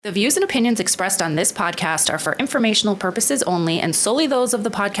The views and opinions expressed on this podcast are for informational purposes only and solely those of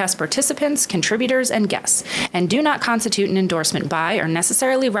the podcast participants, contributors, and guests, and do not constitute an endorsement by or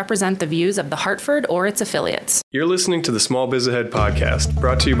necessarily represent the views of The Hartford or its affiliates. You're listening to the Small Biz Ahead podcast,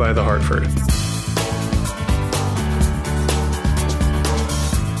 brought to you by The Hartford.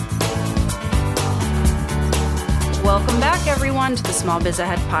 Welcome back, everyone, to the Small Biz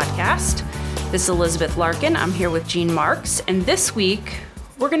Ahead podcast. This is Elizabeth Larkin. I'm here with Gene Marks, and this week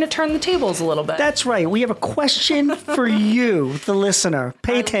we're going to turn the tables a little bit. That's right. We have a question for you, the listener.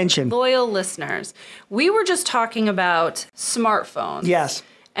 Pay attention. Loyal listeners. We were just talking about smartphones. Yes.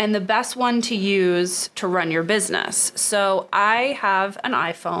 And the best one to use to run your business. So I have an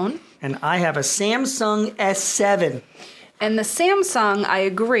iPhone. And I have a Samsung S7. And the Samsung, I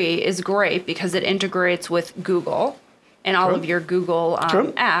agree, is great because it integrates with Google and all of your Google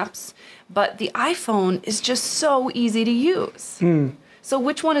apps. But the iPhone is just so easy to use. So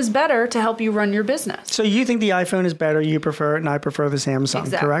which one is better to help you run your business? So you think the iPhone is better, you prefer it, and I prefer the Samsung,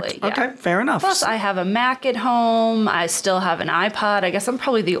 Exactly, correct? yeah. Okay, fair enough. Plus, I have a Mac at home. I still have an iPod. I guess I'm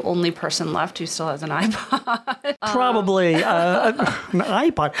probably the only person left who still has an iPod. Probably an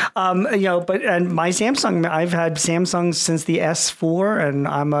iPod. And my Samsung, I've had Samsung since the S4, and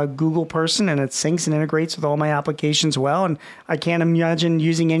I'm a Google person, and it syncs and integrates with all my applications well, and I can't imagine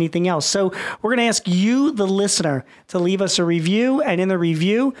using anything else. So we're going to ask you, the listener, to leave us a review, and in the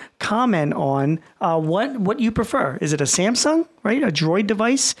review, comment on what you prefer. Is it a Samsung, right, a Droid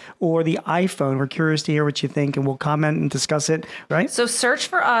device, or the iPhone? We're curious to hear what you think, and we'll comment and discuss it, right? So search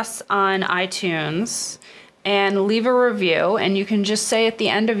for us on iTunes and leave a review, and you can just say at the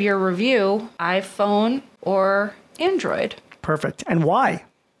end of your review, iPhone or Android. Perfect. And why?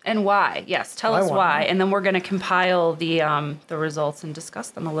 And why? Yes, tell us why. And then we're going to compile the results and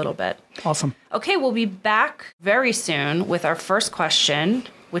discuss them a little bit. Awesome. Okay, we'll be back very soon with our first question,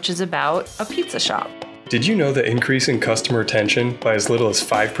 which is about a pizza shop. Did you know that increasing customer retention by as little as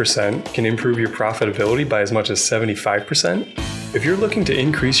 5% can improve your profitability by as much as 75%? If you're looking to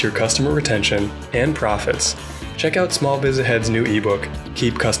increase your customer retention and profits, check out Small Biz Ahead's new ebook,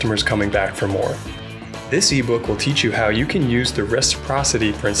 Keep Customers Coming Back for More. This ebook will teach you how you can use the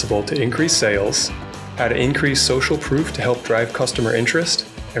reciprocity principle to increase sales, how to increase social proof to help drive customer interest,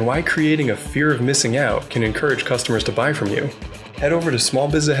 and why creating a fear of missing out can encourage customers to buy from you. Head over to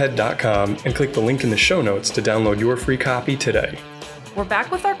smallbizahead.com and click the link in the show notes to download your free copy today. We're back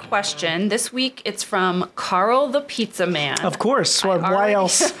with our question. This week it's from Carl the Pizza Man. Of course. Why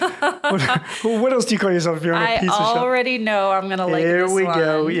else? What else do you call yourself if you're in a pizza shop? I already know I'm going to like this one. Here we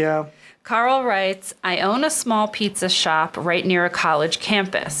go, yeah. Carl writes, I own a small pizza shop right near a college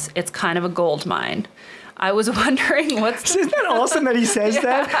campus. It's kind of a gold mine. I was wondering what's... Isn't that awesome that he says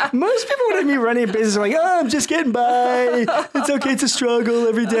that? Most people when me running a business are like, I'm just getting by. It's okay to struggle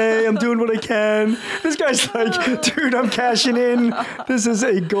every day. I'm doing what I can. This guy's like, dude, I'm cashing in. This is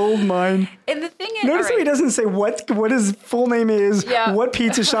a gold mine. And the thing is... Notice how he doesn't say what his full name is, what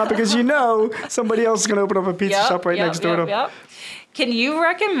pizza shop, because you know somebody else is going to open up a pizza shop right next door to him. Can you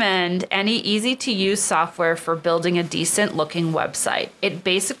recommend any easy-to-use software for building a decent-looking website? It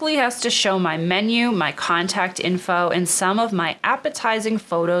basically has to show my menu, my contact info, and some of my appetizing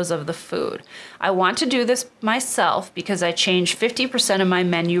photos of the food. I want to do this myself because I change 50% of my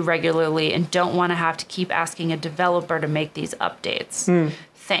menu regularly and don't want to have to keep asking a developer to make these updates.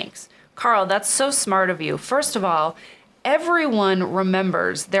 Thanks. Carl, that's so smart of you. First of all, everyone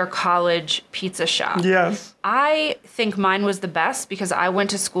remembers their college pizza shop. Yes. I think mine was the best because I went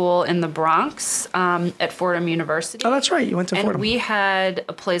to school in the Bronx at Fordham University. Oh, that's right. You went to Fordham. And we had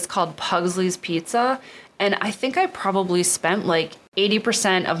a place called Pugsley's Pizza. And I think I probably spent like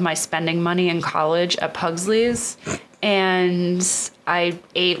 80% of my spending money in college at Pugsley's. And I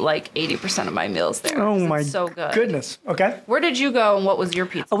ate like 80% of my meals there. Oh my so good. Goodness. Okay. Where did you go and what was your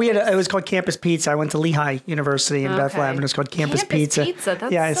pizza? It was called Campus Pizza. I went to Lehigh University in Bethlehem, and it's called Campus Pizza.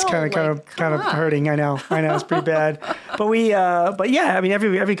 That's it's kind of hurting. I know it's pretty bad. But I mean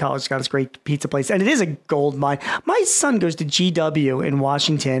every college's got its great pizza place, and it is a gold mine. My son goes to GW in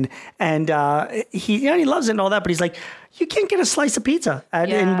Washington, and he loves it and all that, but he's like, you can't get a slice of pizza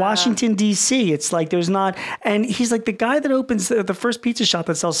in Washington, D.C. It's like there's not. And he's like, the guy that opens the first pizza shop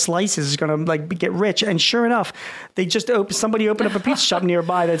that sells slices is going to like get rich. And sure enough, somebody opened up a pizza shop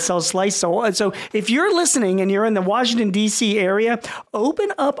nearby that sells slices. So if you're listening and you're in the Washington, D.C. area,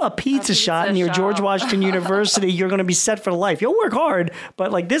 open up a pizza shop near George Washington University. You're going to be set for life. You'll work hard,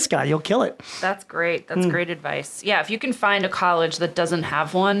 but like this guy, you'll kill it. That's great. That's great advice. Yeah, if you can find a college that doesn't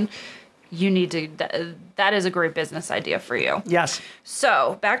have one, you need to, that is a great business idea for you. Yes.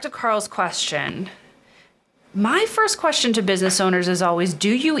 So back to Carl's question. My first question to business owners is always, do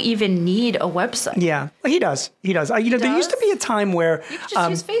you even need a website? Yeah, he does. There used to be a time where You could just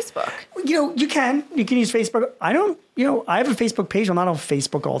use Facebook. you can use Facebook. I don't, I have a Facebook page. I'm not on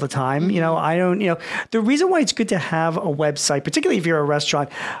Facebook all the time. I don't, the reason why it's good to have a website, particularly if you're a restaurant,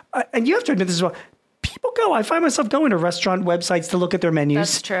 and you have to admit this as well. People I find myself going to restaurant websites to look at their menus.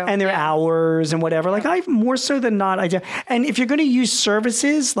 That's true. And their hours and whatever. Like I more so than not, I do. And if you're going to use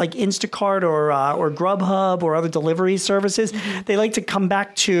services like Instacart or Grubhub or other delivery services, they like to come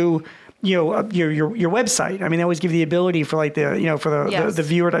back to your website. I mean, they always give the ability for like the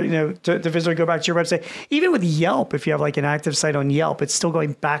viewer to the visitor to go back to your website. Even with Yelp, if you have like an active site on Yelp, it's still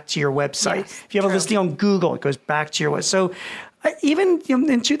going back to your website. Yes, if you have a listing on Google, it goes back to your website. So even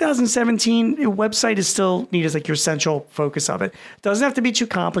in 2017, a website is still needed as like your central focus of it. Doesn't have to be too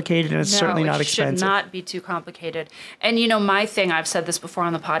complicated, and it's certainly not expensive. It should not be too complicated. And my thing, I've said this before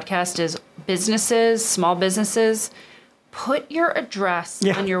on the podcast, is small businesses, put your address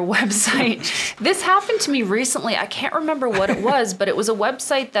on your website. This happened to me recently. I can't remember what it was, but it was a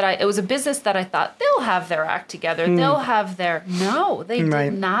website it was a business that I thought they'll have their act together. They'll have no, they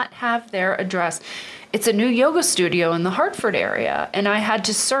did not have their address. It's a new yoga studio in the Hartford area, and I had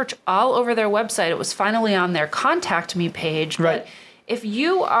to search all over their website. It was finally on their contact me page. Right. But if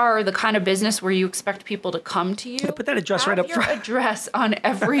you are the kind of business where you expect people to come to you, put that address right up front. Have your address on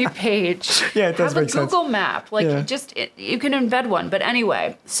every page. Yeah, it does make sense. Have a Google map. You can embed one. But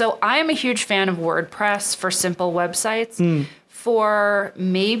anyway, so I am a huge fan of WordPress for simple websites. For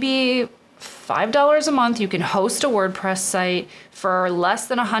maybe $5 a month, you can host a WordPress site. For less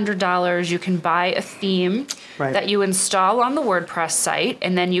than $100, you can buy a theme that you install on the WordPress site,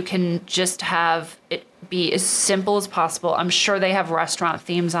 and then you can just have it be as simple as possible. I'm sure they have restaurant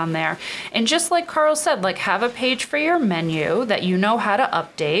themes on there. And just like Carl said, have a page for your menu that you know how to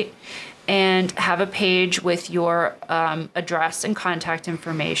update, and have a page with your address and contact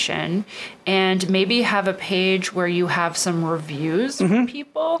information, and maybe have a page where you have some reviews from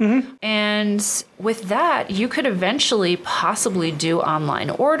people. And with that, you could eventually possibly do online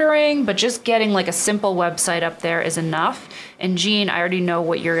ordering, but just getting a simple website up there is enough. And Gene, I already know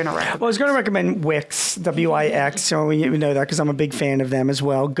what you're going to recommend. Well, I was going to recommend Wix, W-I-X. So you know that because I'm a big fan of them as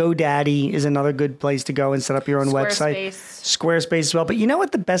well. GoDaddy is another good place to go and set up your own website. Squarespace as well. But you know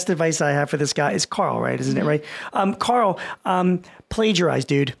what the best advice I have for this guy is Carl, right? Isn't it right? Carl, plagiarize,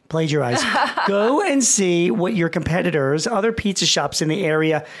 dude. Plagiarize. Go and see what your competitors, other pizza shops in the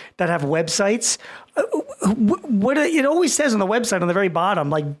area that have websites, what it always says on the website on the very bottom,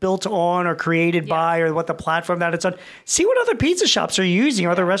 like built on or created by, or what the platform that it's on. See what other pizza shops are using or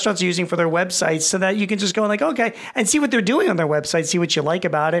other restaurants are using for their websites, so that you can just go okay, and see what they're doing on their website, see what you like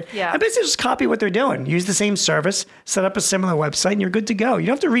about it. Yeah. And basically just copy what they're doing. Use the same service, set up a similar website, and you're good to go. You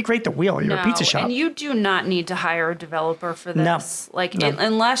don't have to recreate the wheel. You're a pizza shop. And you do not need to hire a developer for this. No.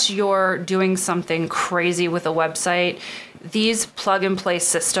 Unless you're doing something crazy with a website, these plug-and-play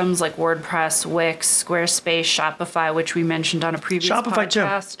systems like WordPress, Wix, Squarespace, Shopify, which we mentioned on a previous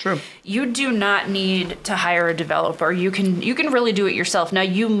podcast. True. You do not need to hire a developer. You can really do it yourself. Now,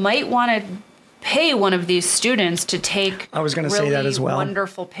 you might want to pay one of these students to take say that as well.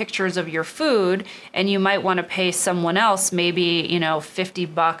 Wonderful pictures of your food, and you might want to pay someone else maybe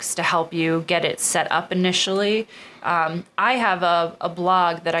 $50 to help you get it set up initially. I have a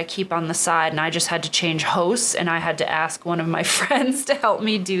blog that I keep on the side, and I just had to change hosts, and I had to ask one of my friends to help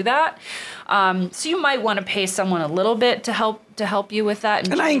me do that. So you might want to pay someone a little bit to help you with that.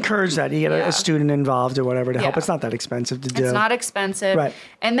 And I encourage that. You get a student involved or whatever to help. It's not that expensive to do. It's not expensive. Right.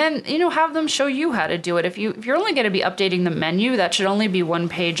 And then, have them show you how to do it. If you're only going to be updating the menu, that should only be one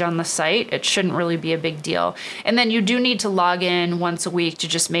page on the site. It shouldn't really be a big deal. And then you do need to log in once a week to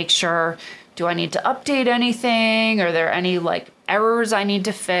just make sure, do I need to update anything? Are there any errors I need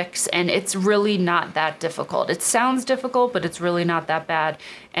to fix? And it's really not that difficult. It sounds difficult, but it's really not that bad.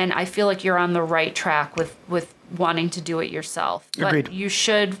 And I feel like you're on the right track with wanting to do it yourself. Agreed. But you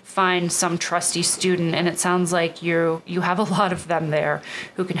should find some trusty student, and it sounds like you have a lot of them there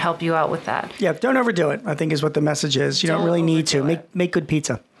who can help you out with that. Yeah, don't overdo it, I think is what the message is. You don't really need to. Make good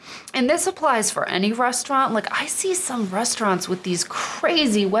pizza. And this applies for any restaurant. I see some restaurants with these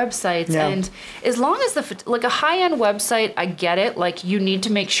crazy websites, and as long as a high-end website, I get it. You need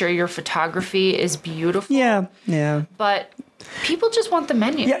to make sure your photography is beautiful. Yeah. But people just want the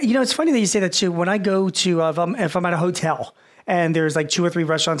menu. Yeah, it's funny that you say that too. When I go to, if I'm at a hotel, and there's 2 or 3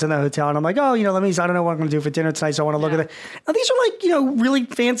 restaurants in the hotel, and I'm I don't know what I'm going to do for dinner tonight, so I want to look at it. Now, these are really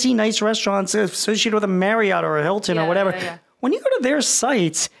fancy, nice restaurants associated with a Marriott or a Hilton or whatever. Yeah. When you go to their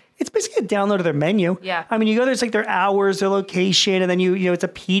sites, it's basically a download of their menu. Yeah. I mean, you go there, it's like their hours, their location, and then you know, it's a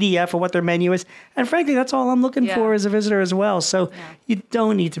PDF of what their menu is. And frankly, that's all I'm looking for as a visitor as well. So you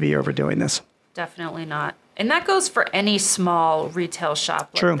don't need to be overdoing this. Definitely not. And that goes for any small retail shop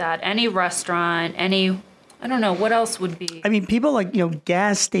like that. Any restaurant, I don't know, what else would be? I mean, people like, you know,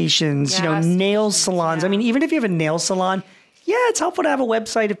 gas stations, you know, nail salons. I mean, even if you have a nail salon, it's helpful to have a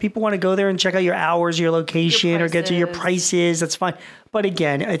website if people want to go there and check out your hours, your location, or get to your prices. That's fine. But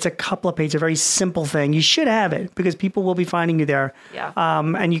again, it's a couple of pages, a very simple thing. You should have it because people will be finding you there. Yeah.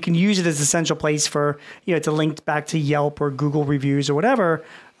 And you can use it as a central place for, you know, to link back to Yelp or Google reviews or whatever.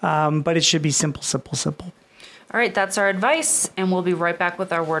 But it should be simple, simple, simple. All right, that's our advice, and we'll be right back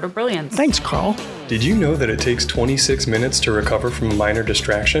with our word of brilliance. Thanks, Carl. Did you know that it takes 26 minutes to recover from a minor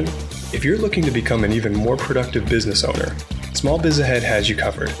distraction? If you're looking to become an even more productive business owner, Small Biz Ahead has you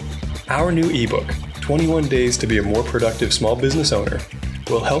covered. Our new ebook, 21 Days to be a More Productive Small Business Owner,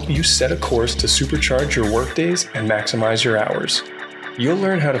 will help you set a course to supercharge your workdays and maximize your hours. You'll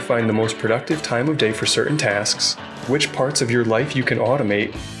learn how to find the most productive time of day for certain tasks, which parts of your life you can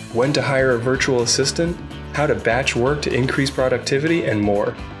automate, when to hire a virtual assistant, how to batch work to increase productivity, and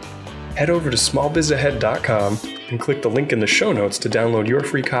more. Head over to smallbizahead.com and click the link in the show notes to download your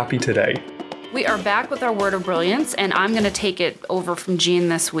free copy today. We are back with our word of brilliance, and I'm going to take it over from Jean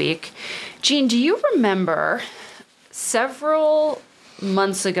this week. Jean, do you remember several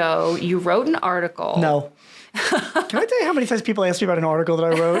months ago you wrote an article? No. Can I tell you how many times people ask me about an article that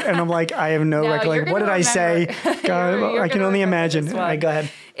I wrote, and I'm like, I have no recollection. What did I say? God, I can only imagine. All right, go ahead.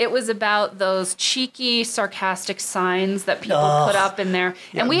 It was about those cheeky, sarcastic signs that people put up in there.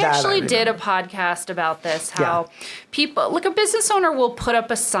 And we actually did a podcast about this, how people, like a business owner will put up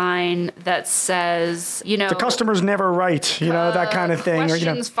a sign that says, you know, the customer's never right, you know, that kind of thing. Questions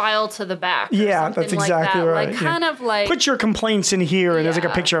or, you know, file to the back. Yeah, that's exactly right. Like kind of like. Put your complaints in here, and there's like a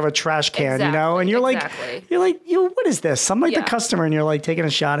picture of a trash can, you know, and you're like, what is this? I'm like the customer, and you're like taking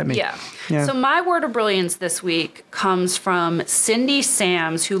a shot at me. Yeah. So my word of brilliance this week comes from Cindy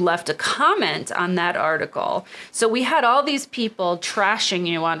Sams, who left a comment on that article. So we had all these people trashing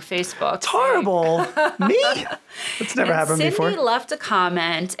you on Facebook. It's horrible. Me? That's never happened before. Cindy left a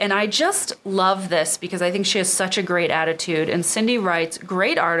comment, and I just love this because I think she has such a great attitude. And Cindy writes,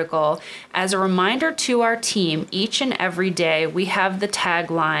 great article. As a reminder to our team, each and every day, we have the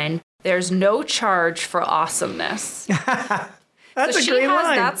tagline, there's no charge for awesomeness. That's a great line. She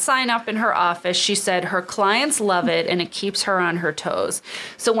has that sign up in her office. She said her clients love it, and it keeps her on her toes.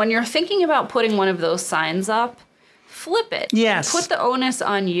 So when you're thinking about putting one of those signs up, flip it. Yes. Put the onus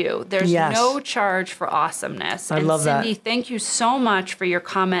on you. There's no charge for awesomeness. I love that. Cindy, thank you so much for your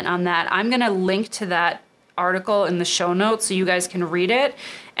comment on that. I'm going to link to that article in the show notes so you guys can read it.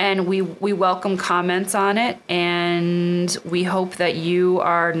 And we welcome comments on it, and we hope that you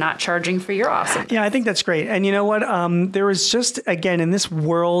are not charging for your awesome. Yeah, I think that's great. And you know what? There was just, again, in this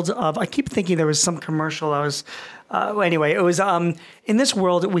world of, I keep thinking there was some commercial I was, anyway, it was in this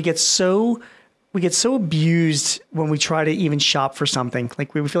world we get so abused when we try to even shop for something.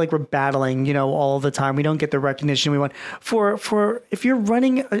 Like we feel like we're battling, you know, all the time. We don't get the recognition we want. For if you're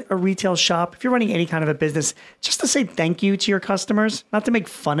running a retail shop, if you're running any kind of a business, just to say thank you to your customers, not to make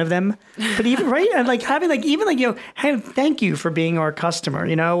fun of them, but even right and like having like even like, you know, hey, thank you for being our customer,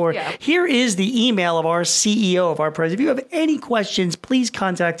 you know, or here is the email of our CEO of our president. If you have any questions, please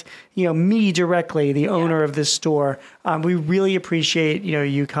contact, you know, me directly, the owner of this store. We really appreciate, you know,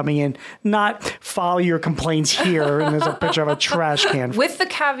 you coming in, not file your complaints here and there's a picture of a trash can. With the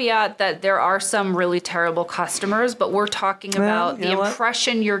caveat that there are some really terrible customers, but we're talking about the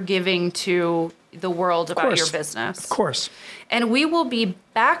impression you're giving to the world about your business. Of course. And we will be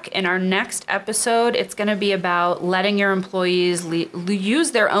back in our next episode. It's going to be about letting your employees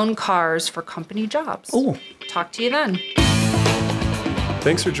use their own cars for company jobs. Oh. Talk to you then.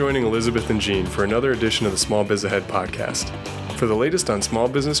 Thanks for joining Elizabeth and Jean for another edition of the Small Biz Ahead podcast. For the latest on small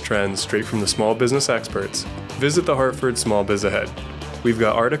business trends straight from the small business experts, visit the Hartford Small Biz Ahead. We've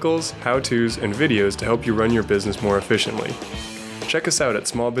got articles, how-tos, and videos to help you run your business more efficiently. Check us out at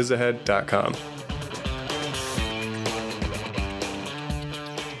smallbizahead.com.